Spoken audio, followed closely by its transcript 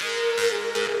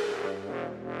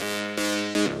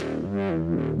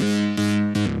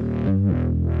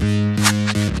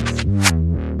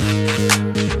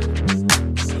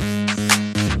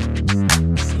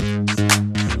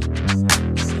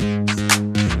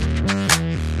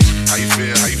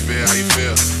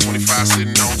5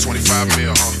 sitting on 25 mil,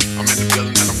 I'm in the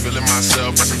building and I'm feeling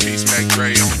myself. Rest in peace, Mac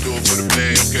Dre. I'ma do it for the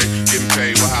bag, okay? Getting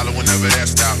paid, we'll holler whenever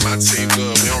that's out. My team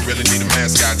good, we don't really need a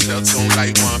mascot. Tell Tune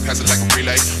Light One, pass it like a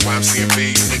relay. YMCMB,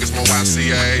 niggas more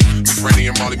YMCA. We Franny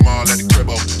and Molly Mall at the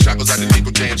cribbo. Shot goes out to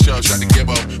Nico J and Chubb, shot to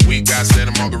Gibbo. We got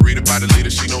Santa Margarita by the leader.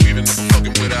 She know even if I'm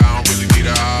fucking with her, I don't really need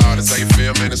her. Oh, that's how you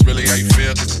feel, man, that's really how you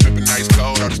feel. Cause the pimpin' nice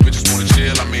cold, all these bitches wanna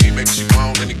chill. I mean, maybe she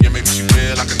won't, then again, maybe she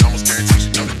will. I can almost guarantee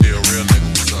she know the deal, real nigga,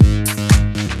 what's up?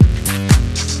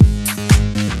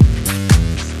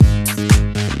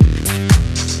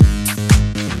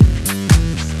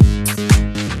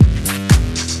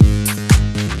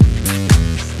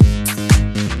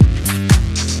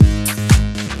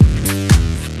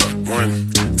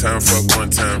 Time, fuck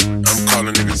one time. I'm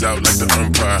calling niggas out like the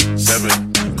umpire.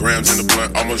 7 grams in the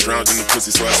blunt, almost drowned in the pussy,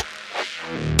 so I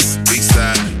east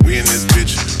side, we in this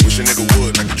bitch. Wish a nigga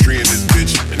would like a tree in this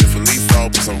bitch. And if a leaf fall,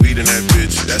 put some weed in that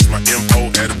bitch. That's my MO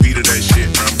at a beat of that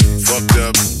shit. I'm fucked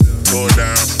up, tore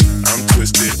down, I'm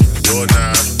twisted,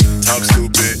 doorknob, talk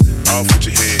stupid, off with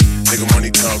your head. Nigga money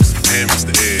talks, and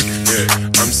Mr. Egg. Yeah,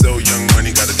 I'm so young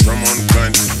money, got a drum on the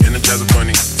gun, energize a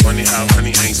bunny. Funny how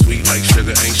honey ain't sweet like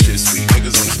sugar, ain't shit sweet.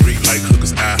 Niggas on the street like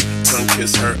hookers, I tongue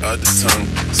kiss her other tongue.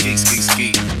 Ski, ski, ski,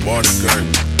 water gun.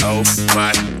 Oh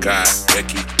my God,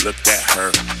 Becky, look at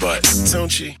her butt. Don't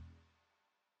she?